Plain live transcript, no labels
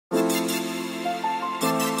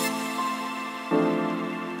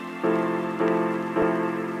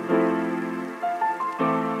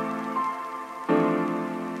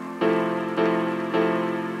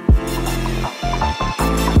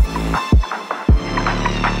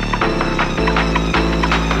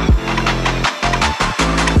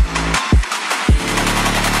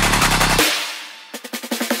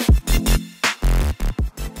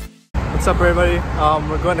everybody?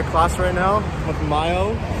 We're going to class right now with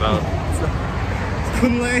Mayo.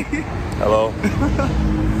 Kunle. Hello.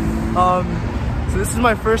 So this is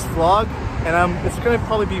my first vlog, and it's gonna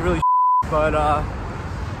probably be really but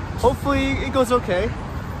hopefully it goes okay.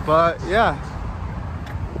 But yeah,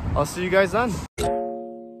 I'll see you guys then.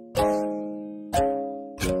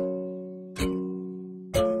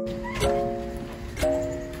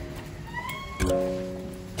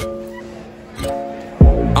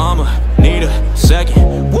 I'ma need a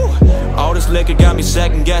second. Woo. All this liquor got me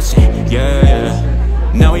second guessing. Yeah,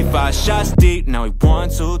 yeah. Now he 5 shots deep. Now he 1,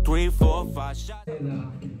 2, 3, 4, 5 shots.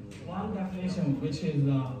 One definition, which is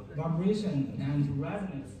vibration and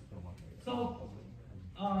resonance. So,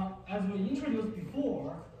 as we introduced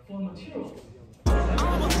before, for materials.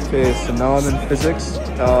 Okay, so now I'm in physics.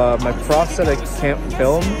 My prof said I can't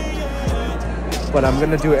film, but I'm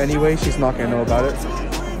gonna do it anyway. She's not gonna know about it.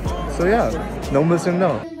 So yeah, no one's gonna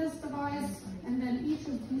know. This device, and then each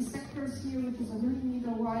of these sectors here, which is a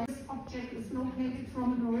millimeter wide, this object is located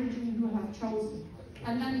from an origin you have chosen.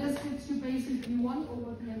 And then this gives you basically 1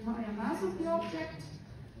 over the entire mass of the object.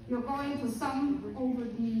 You're going to sum over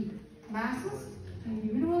the masses,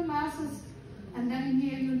 individual masses, and then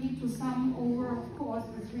here you need to sum over, of course,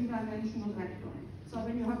 the 3-dimensional vector. So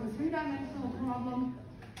when you have a 3-dimensional problem,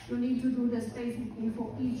 you need to do this basically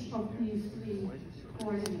for each of these 3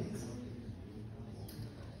 coordinates.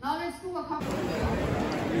 Now let's do a couple.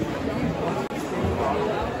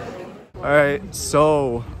 Alright,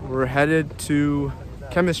 so we're headed to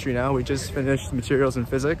chemistry now. We just finished materials and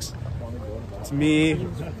physics. It's me,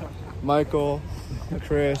 Michael,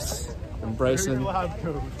 Chris, and Bryson.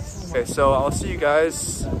 Okay, so I'll see you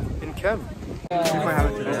guys in chem. We might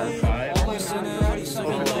have it today.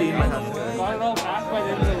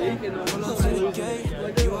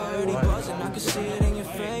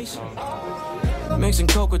 Mixing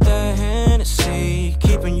coke with that Hennessy,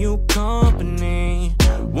 keeping you company.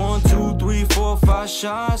 1, 2, 3, 4, 5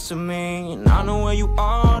 shots of me, and I know where you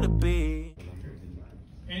ought to be.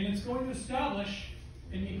 And it's going to establish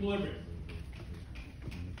an equilibrium.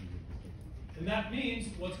 And that means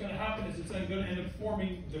what's going to happen is it's going to end up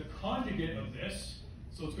forming the conjugate of this.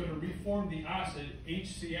 So it's going to reform the acid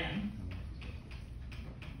HCN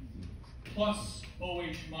plus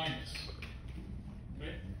OH minus.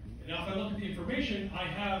 Okay? And now if I look at the information, I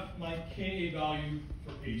have my Ka value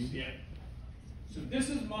for HCN. So this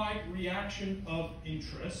is my reaction of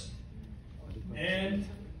interest. And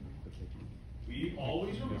we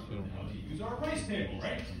always remember how to use our rice table,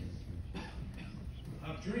 right?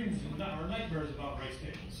 Have dreams and or nightmares about rice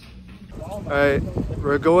tables. Alright,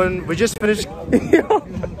 we just finished.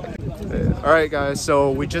 Alright guys,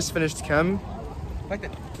 so we just finished chem.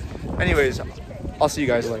 Anyways, I'll see you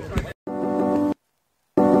guys later.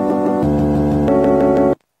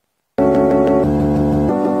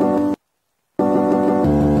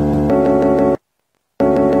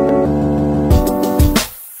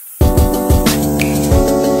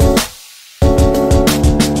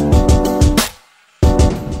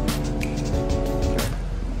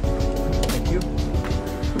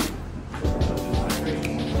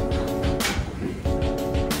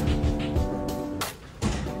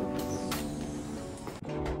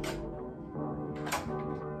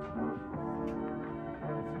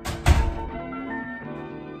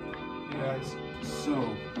 Guys, so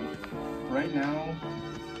right now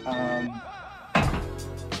I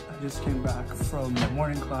just came back from my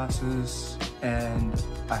morning classes and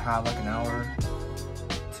I have like an hour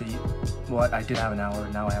to eat. Well, I did have an hour,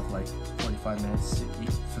 now I have like 45 minutes to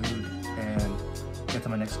eat food and get to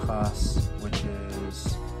my next class, which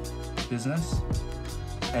is business.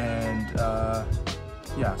 And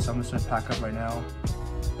yeah, so I'm just gonna pack up right now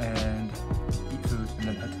and eat food and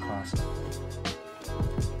then head to class.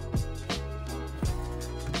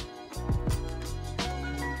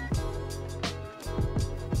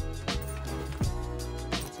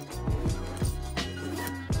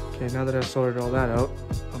 Okay, now that I've sorted all that out,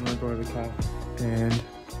 I'm gonna go to the cafe and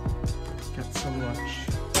get some lunch.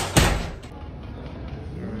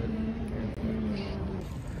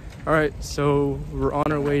 Alright, so we're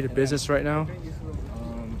on our way to business right now.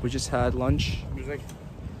 We just had lunch.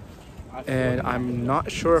 And I'm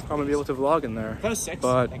not sure if I'm gonna be able to vlog in there.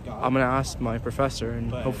 But I'm gonna ask my professor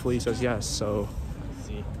and hopefully he says yes, so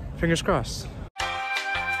fingers crossed.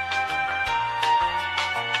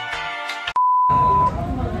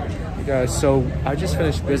 Guys, so I just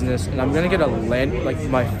finished business and I'm gonna get a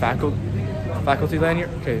my faculty lanyard.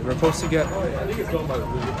 Okay, we're supposed to get,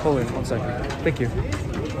 hold on 1 second, thank you.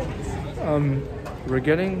 We're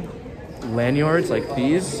getting lanyards like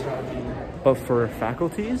these, but for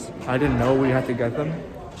faculties. I didn't know we had to get them.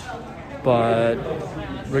 but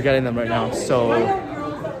we're getting them right now. So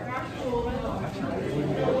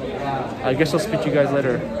I guess I'll speak to you guys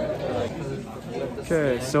later.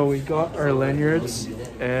 Okay, so we got our lanyards,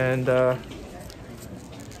 and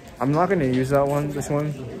I'm not gonna use this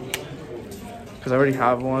one, because I already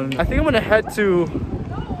have one. I think I'm gonna head to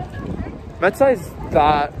Metsa is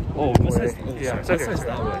that. Oh, Metsa is that way. Yeah,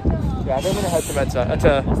 I think I'm gonna head to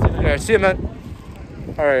Metsa. Alright, see you, man.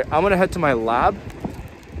 Alright, I'm gonna head to my lab.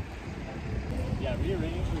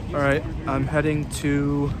 Alright, I'm heading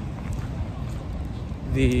to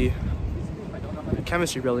the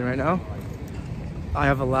chemistry building right now. I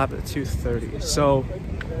have a lab at 2:30, so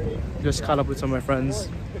just caught up with some of my friends,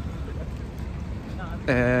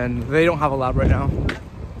 and they don't have a lab right now.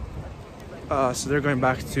 So they're going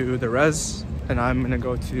back to the res, and I'm gonna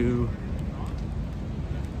go to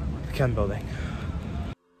the chem building.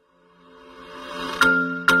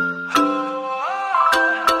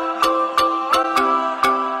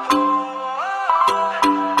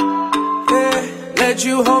 Led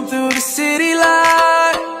you home through the city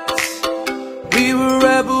lights. We were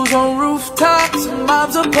rebels on rooftops in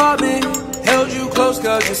mom's apartment. Held you close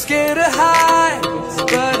cause you're scared of heights,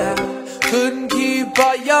 but I couldn't keep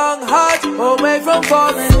our young hearts away from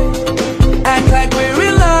falling. Act like we're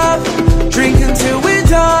in love, drink until we're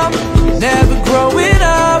dumb, never growing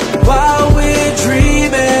up while we're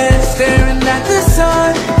dreaming, staring at the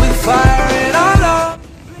sun with fire in our lungs.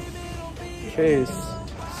 Okay,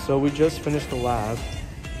 so we just finished the lab.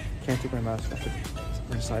 Can't take my mask off, it's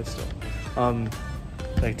inside still.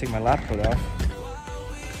 Like take my lab coat off.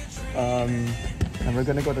 And we're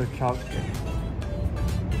gonna go to calc.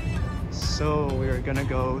 So we are gonna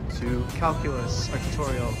go to calculus, our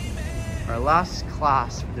tutorial, our last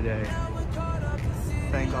class for the day.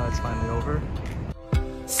 Thank God it's finally over.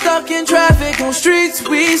 Stuck in traffic on streets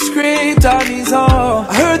we screamed armies on.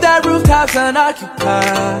 I heard that rooftops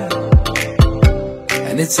unoccupied,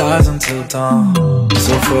 and it's ours until dawn.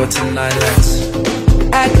 So for tonight let's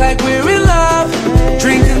act like we're in love,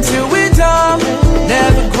 drink until we're dumb,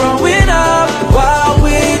 never growing up while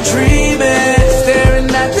we're dreaming, staring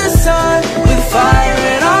at the sun with fire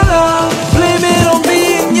in our lungs. Blame it on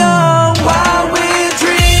being young while we're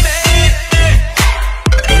dreaming.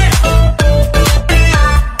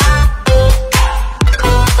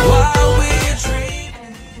 While we're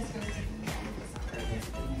dreaming.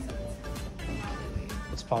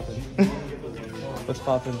 What's poppin'? What's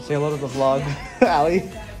poppin'? Say hello to the vlog, Ali.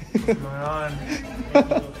 What's going on?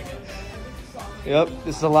 Yep,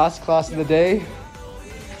 this is the last class of the day.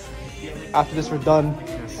 After this, we're done.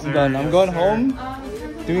 Yes, sir. I'm done. I'm Yes, going sir. home,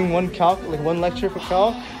 doing one lecture for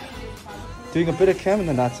calc, doing a bit of chem, and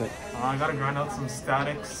then that's it. I gotta grind out some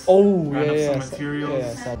statics. Oh, grind yeah, up yeah. some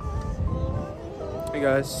materials. Hey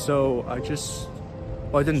guys, so I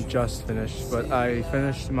didn't just finish, but I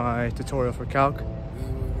finished my tutorial for calc,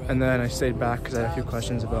 and then I stayed back because I had a few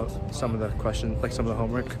questions about some of the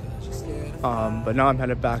homework. But now I'm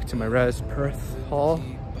headed back to my res, Perth Hall.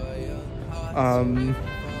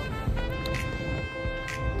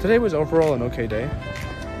 Today was overall an okay day.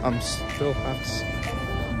 I still have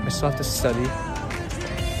to study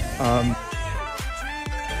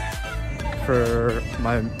for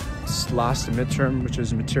my last midterm, which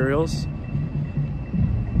is materials.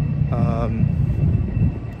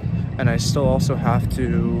 And I still also have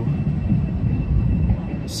to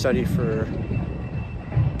study for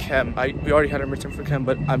chem. We already had a midterm for chem,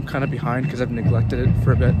 but I'm kind of behind because I've neglected it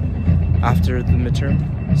for a bit after the midterm.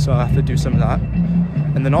 So I have to do some of that.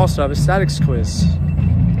 And then also I have a statics quiz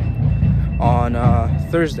on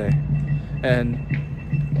Thursday. And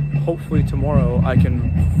hopefully tomorrow I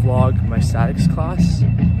can vlog my statics class.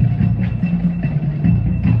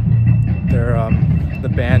 They're, the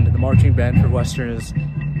marching band for Western is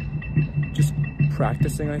just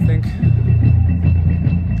practicing, I think.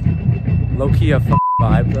 Low-key a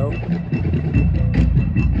vibe though.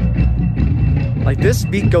 Like this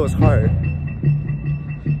beat goes hard.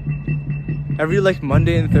 Every like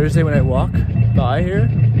Monday and Thursday when I walk by here,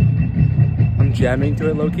 I'm jamming to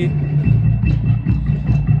it low-key.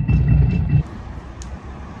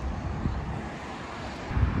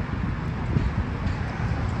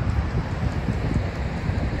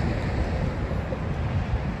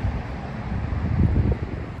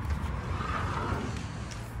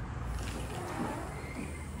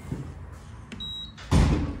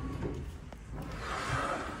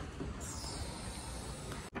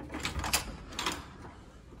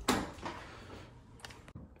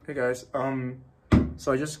 Hey guys,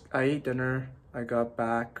 so I ate dinner, I got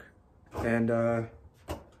back, and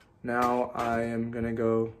now I am gonna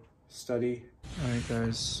go study. Alright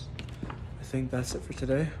guys, I think that's it for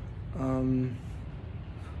today. I'll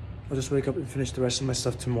just wake up and finish the rest of my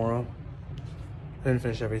stuff tomorrow. I didn't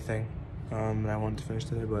finish everything that I wanted to finish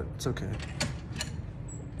today, but it's okay.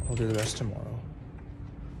 I'll do the rest tomorrow.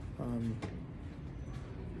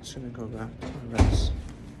 Just gonna go back to my rest,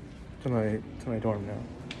 to my dorm now.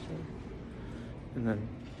 So, and then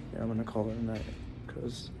yeah, I'm gonna call it a night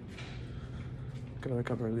because I'm gonna wake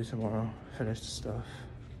up early tomorrow, finish the stuff,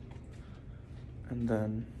 and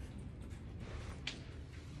then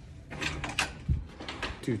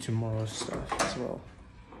do tomorrow's stuff as well.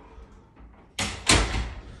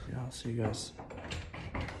 Yeah, I'll see you guys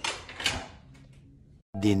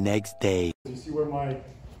the next day. You see where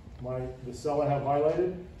the cell I have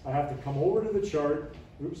highlighted? I have to come over to the chart,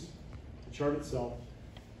 the chart itself.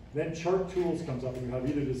 Then chart tools comes up and you have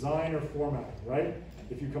either design or formatting, right?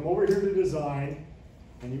 If you come over here to design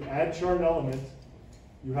and you add chart element,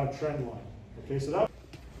 you have trend line. Okay, so that.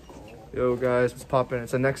 Yo guys, what's poppin'?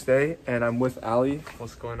 It's the next day and I'm with Ali.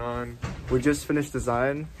 What's going on? We just finished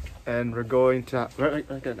design and we're going to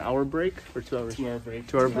like an hour break or 2 hours? 2 hour break.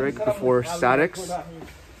 2 hour break before statics.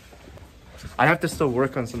 I have to still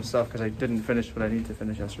work on some stuff because I didn't finish what I need to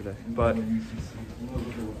finish yesterday. But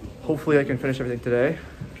hopefully I can finish everything today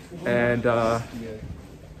and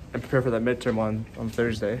prepare for that midterm on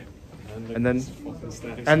Thursday. And then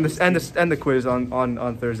the quiz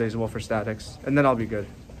on Thursday as well for statics. And then I'll be good.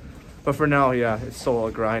 But for now, yeah, it's still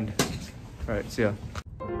a grind. All right, see ya.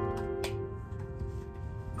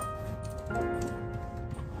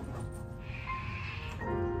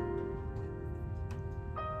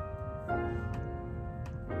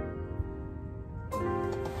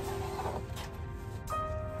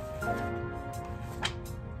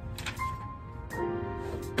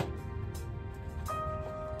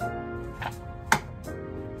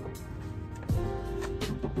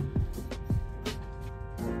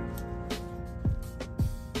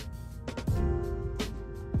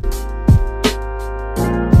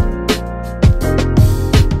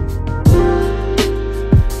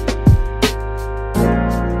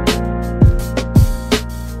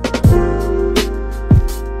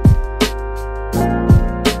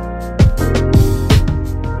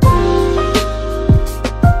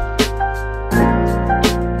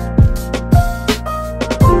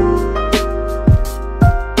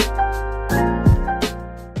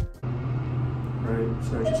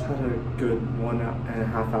 So I just had a good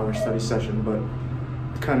 1.5 hour study session, but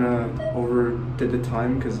kind of overdid the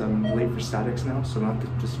time because I'm late for statics now, so I'm gonna have to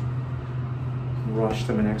just rush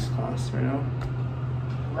to my next class right now.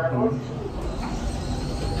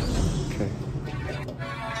 Okay.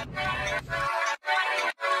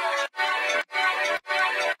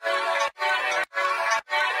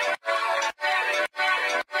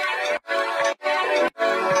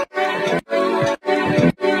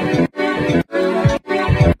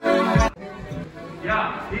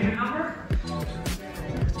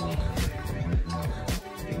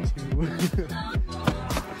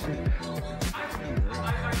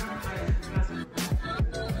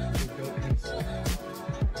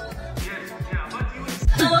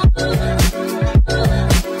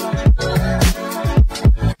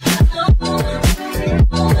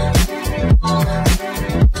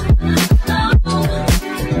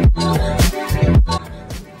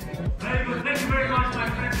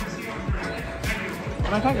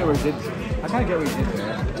 I can't get what you did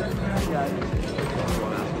there.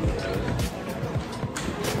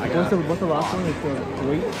 What's the last one? It's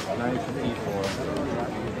 954.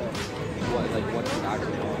 What's the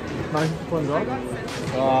actual? 954 as well?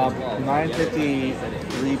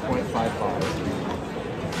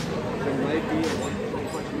 953.55. There might be one.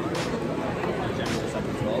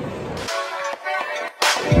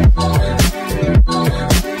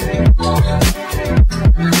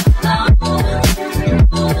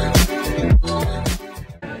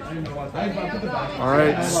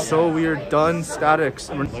 Alright, so we are done statics.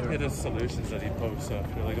 Look at the solutions that he posts, so I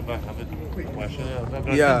feel like if I have a question,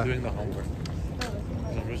 I'm doing the homework.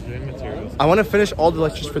 I'm just doing materials. I want to finish all the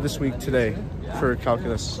lectures for this week today for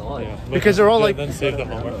calculus. Yeah. Because they're all like... Then save the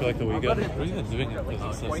homework for like the weekend. What are you even doing it?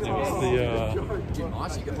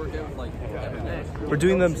 We're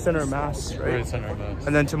doing the center of mass, right? Right, center of mass.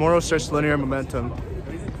 And then tomorrow starts linear momentum.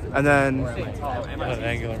 And then...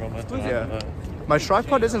 angular momentum. Yeah. My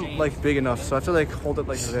tripod isn't like big enough, so I have to like hold it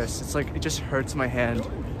like this. It's like, it just hurts my hand.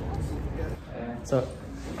 So...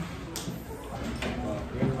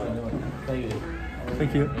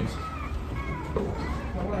 Thank you.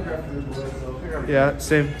 Yeah,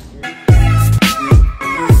 same.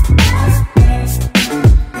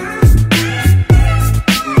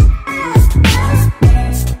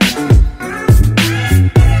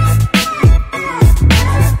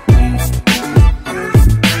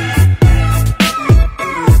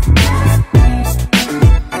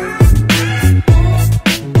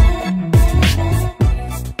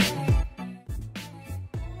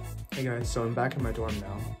 So I'm back in my dorm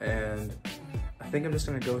now, and I think I'm just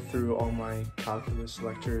gonna go through all my calculus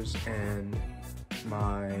lectures and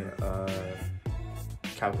my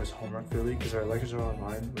calculus homework really, because our lectures are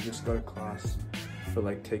online. We just go to class for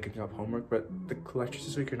like taking up homework, but the lectures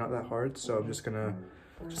this week are not that hard, so I'm just gonna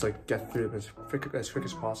like get through them as quick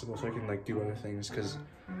as possible so I can like do other things, because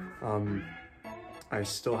I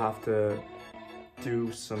still have to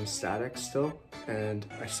do some statics still, and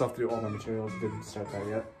I still have to do all my materials. Didn't start that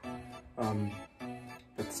yet.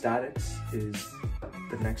 But statics is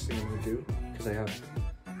the next thing I'm gonna do, because I have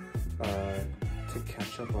to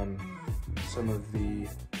catch up on some of the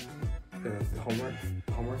homework.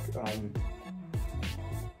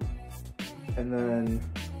 And then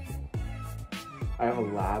I have a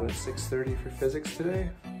lab at 6:30 for physics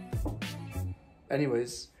today.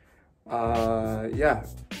 Anyways, yeah.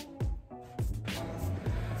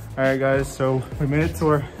 Alright guys, so we made it to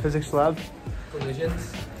our physics lab.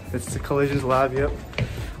 Collisions? It's the collisions lab, yep.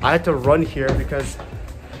 I had to run here because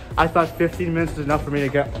I thought 15 minutes was enough for me to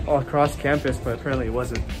get across campus, but apparently it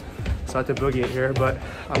wasn't. So I had to boogie it here, but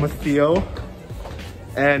I'm with Theo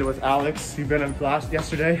and with Alex. You've been in class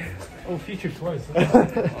yesterday. Oh, featured twice.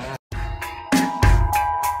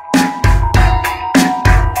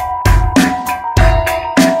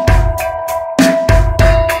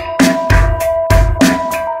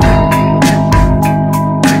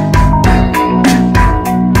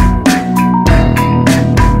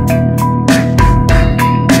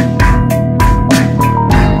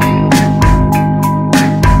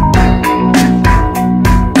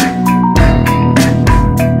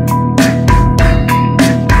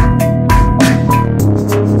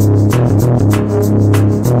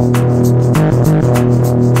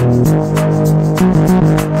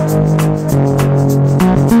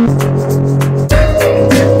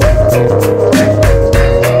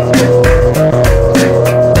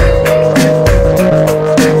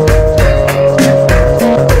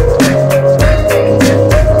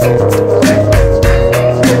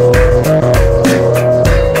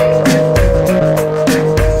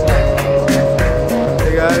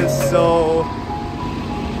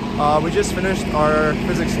 We just finished our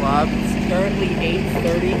physics lab. It's currently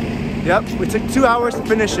 8:30. Yep, we took 2 hours to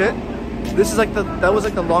finish it. This is like that was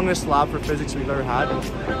like the longest lab for physics we've ever had,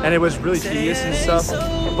 and it was really tedious and stuff.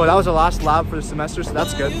 But that was the last lab for the semester, so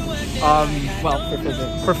that's good. Well, for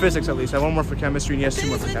physics. For physics at least. I have 1 more for chemistry, and he has 2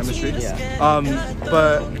 more for chemistry. Yeah.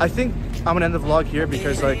 But I think I'm gonna end the vlog here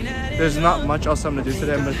because like there's not much else I'm gonna do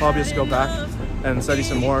today. I'm gonna probably just go back and study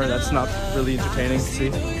some more. That's not really entertaining to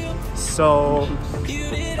see. So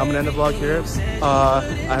I'm gonna end the vlog here.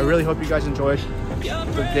 I really hope you guys enjoyed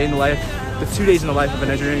the day in the life, the 2 days in the life of an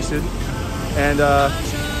engineering student. And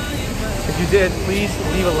if you did, please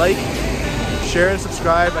leave a like, share, and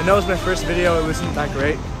subscribe. I know it's my first video, it wasn't that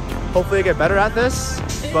great. Hopefully I get better at this,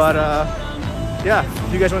 but yeah,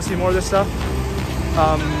 if you guys want to see more of this stuff,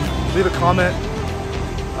 leave a comment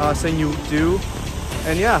saying you do.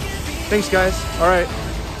 And yeah, thanks guys. All right,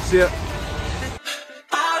 see ya.